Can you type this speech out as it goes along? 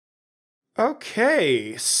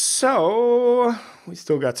Okay, so we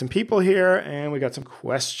still got some people here and we got some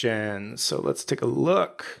questions. So let's take a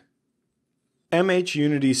look. MH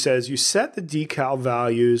Unity says, you set the decal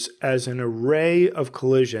values as an array of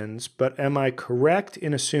collisions, but am I correct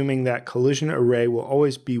in assuming that collision array will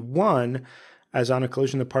always be 1 as on a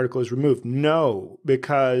collision the particle is removed? No,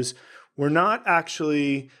 because we're not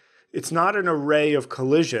actually, it's not an array of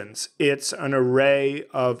collisions. It's an array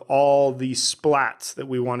of all the splats that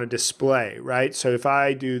we want to display, right? So if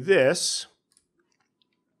I do this,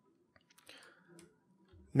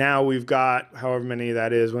 now we've got however many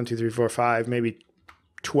that is, 1, 2, 3, 4, 5, maybe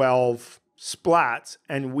 12 splats,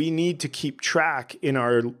 and we need to keep track in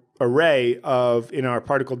our array of, in our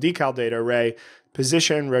particle decal data array,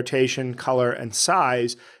 position, rotation, color, and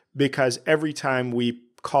size, because every time we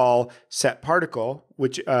call set particle,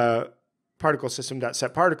 which particle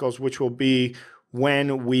system.set particles, which will be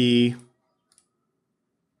when we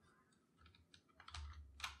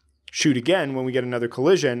shoot again, when we get another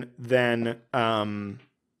collision, then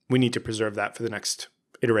we need to preserve that for the next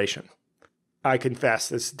iteration. I confess,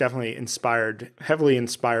 this is definitely heavily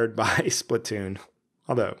inspired by Splatoon,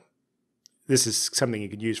 although this is something you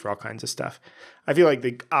could use for all kinds of stuff. I feel like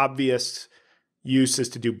the obvious use is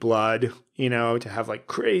to do blood, to have like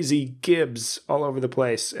crazy gibs all over the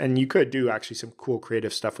place. And you could do actually some cool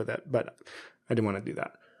creative stuff with it, but I didn't want to do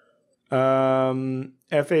that.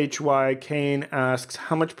 FHY Kane asks,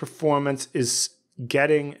 how much performance is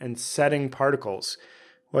getting and setting particles?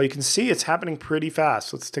 Well, you can see it's happening pretty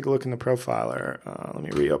fast. Let's take a look in the profiler. Let me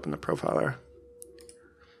reopen the profiler.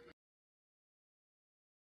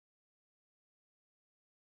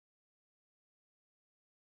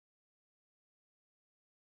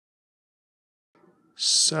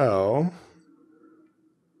 So,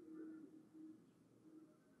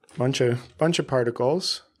 bunch of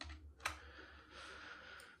particles.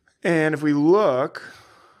 And if we look,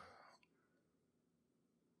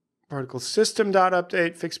 particle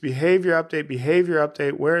system.update, fixed behavior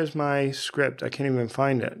update. Where is my script? I can't even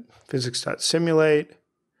find it. Physics.simulate.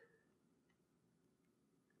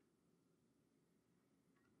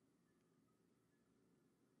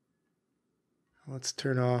 Let's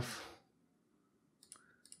turn off.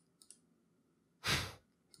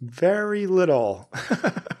 Very little.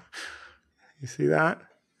 You see that?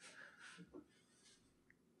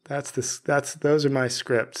 Those are my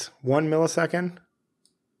scripts. 1 millisecond.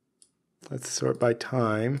 Let's sort by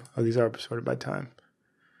time. Oh, these are sorted by time.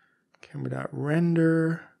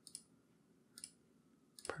 Camera.render.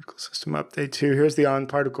 Particle system update 2. Here's the on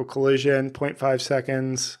particle collision, 0.5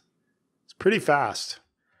 seconds. It's pretty fast.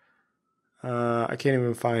 I can't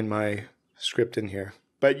even find my script in here.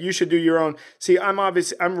 But you should do your own. See, I'm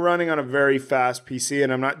running on a very fast PC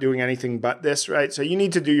and I'm not doing anything but this, right? So you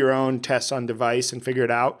need to do your own tests on device and figure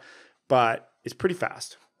it out. But it's pretty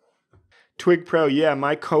fast. Twig Pro, yeah,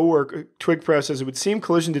 my coworker, Twig Pro says it would seem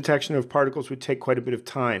collision detection of particles would take quite a bit of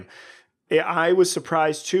time. I was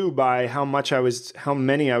surprised too by how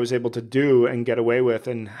many I was able to do and get away with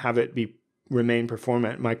and have it remain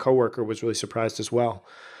performant. My coworker was really surprised as well.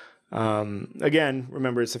 Again,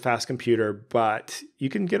 remember it's a fast computer, but you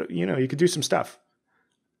can you could do some stuff.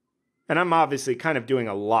 And I'm obviously kind of doing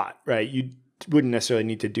a lot, right? You wouldn't necessarily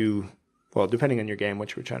need to do, well, depending on your game,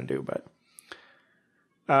 what you were trying to do, but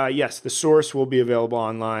yes, the source will be available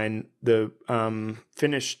online. The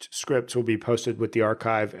finished scripts will be posted with the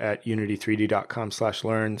archive at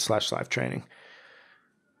unity3d.com/learn/live training.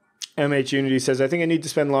 MH Unity says, I think I need to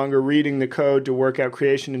spend longer reading the code to work out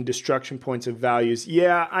creation and destruction points of values.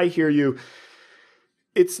 Yeah, I hear you.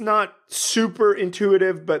 It's not super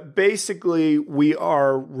intuitive, but basically we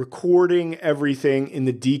are recording everything in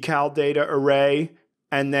the decal data array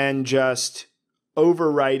and then just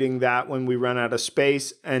overwriting that when we run out of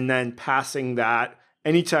space and then passing that.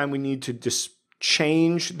 Anytime we need to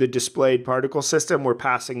change the displayed particle system, we're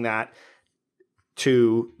passing that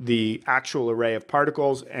to the actual array of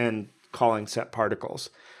particles and calling set particles.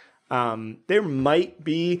 There might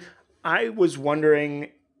be, I was trying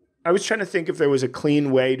to think if there was a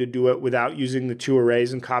clean way to do it without using the two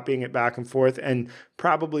arrays and copying it back and forth, and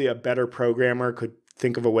probably a better programmer could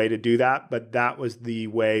think of a way to do that, but that was the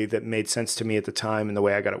way that made sense to me at the time and the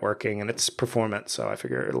way I got it working, and it's performance, so I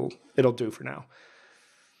figure it'll do for now.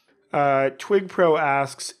 Twig Pro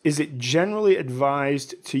asks, is it generally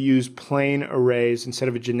advised to use plain arrays instead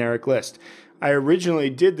of a generic list? I originally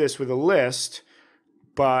did this with a list,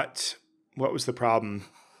 but what was the problem?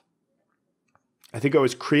 I think I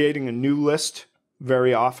was creating a new list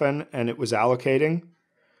very often and it was allocating,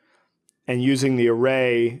 and using the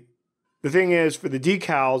array The thing is, for the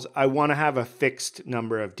decals, I want to have a fixed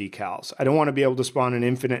number of decals. I don't want to be able to spawn an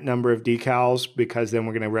infinite number of decals because then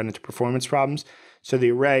we're going to run into performance problems. So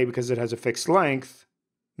the array, because it has a fixed length,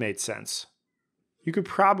 made sense. You could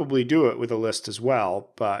probably do it with a list as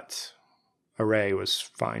well, but array was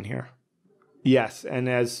fine here. Yes, and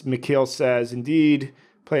as Mikhail says, indeed,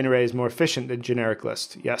 plain array is more efficient than generic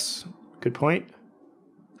list. Yes, good point.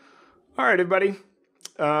 All right, everybody.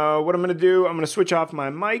 What I'm going to do, I'm going to switch off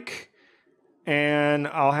my mic, and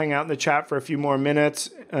I'll hang out in the chat for a few more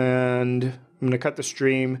minutes, and I'm going to cut the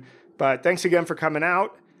stream. But thanks again for coming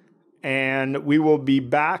out, and we will be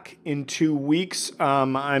back in 2 weeks.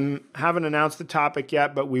 I haven't announced the topic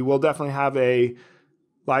yet, but we will definitely have a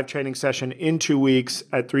live training session in 2 weeks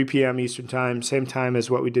at 3 p.m. Eastern Time, same time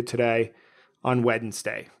as what we did today on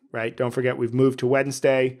Wednesday, right? Don't forget, we've moved to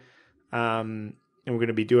Wednesday, and we're going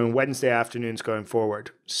to be doing Wednesday afternoons going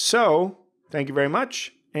forward. So thank you very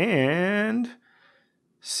much, and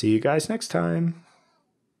see you guys next time.